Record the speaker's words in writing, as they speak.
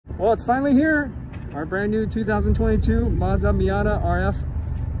Well, it's finally here. Our brand new 2022 Mazda Miata RF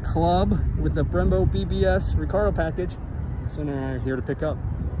Club with the Brembo BBS Recaro package. So now I'm here to pick up.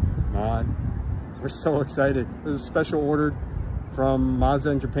 We're so excited. It was special ordered from Mazda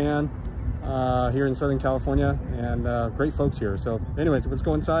in Japan, here in Southern California, and great folks here. So anyways, let's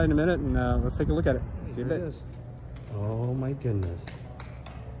go inside in a minute and let's take a look at it. See you in a bit. Oh my goodness.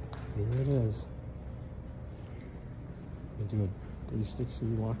 Here it is. We do a 360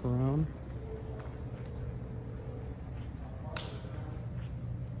 walk around.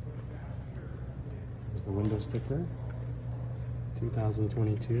 There's the window sticker.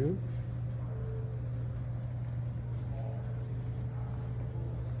 2022.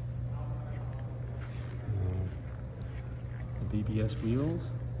 The BBS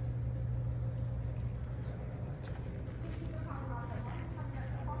wheels.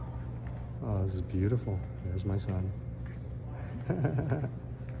 Oh, this is beautiful. There's my son.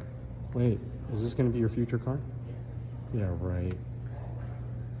 Wait, is this going to be your future car? Yeah, right.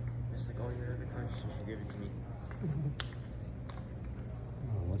 Just like all your other cars, you should give it to me.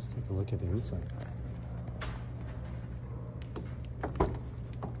 Oh, let's take a look at the inside.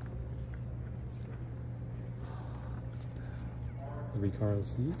 The Recaro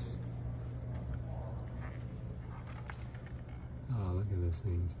seats. Oh, look at this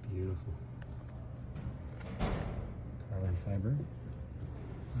thing, it's beautiful. Carbon fiber.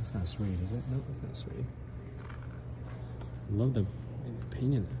 That's not suede, is it? Nope, that's not suede. I love the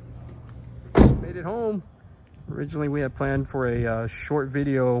paint in it. Made it home. Originally we had planned for a short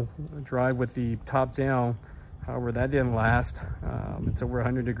video drive with the top down. However, that didn't last. It's over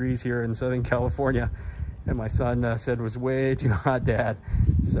 100 degrees here in Southern California. And my son said it was way too hot, Dad.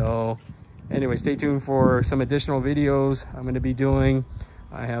 So anyway, stay tuned for some additional videos I'm going to be doing.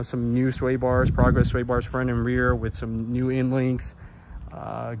 I have some new sway bars, Progress sway bars front and rear with some new end links,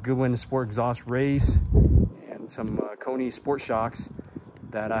 Goodwin Sport exhaust race, and some Coney Sport shocks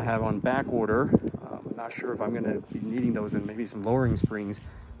that I have on back order. I'm not sure if I'm going to be needing those, and maybe some lowering springs,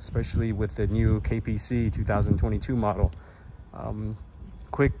 especially with the new KPC 2022 model.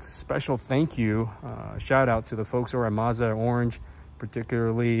 Quick special thank you, shout out to the folks over at Mazda Orange,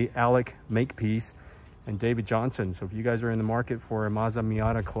 particularly Alec Makepeace and David Johnson. So if you guys are in the market for a Mazda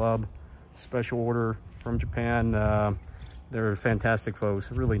Miata Club special order from Japan, they're fantastic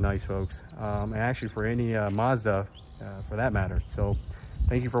folks, really nice folks, and actually for any Mazda for that matter. So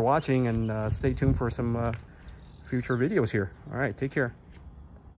thank you for watching, and stay tuned for some future videos here. All right, take care.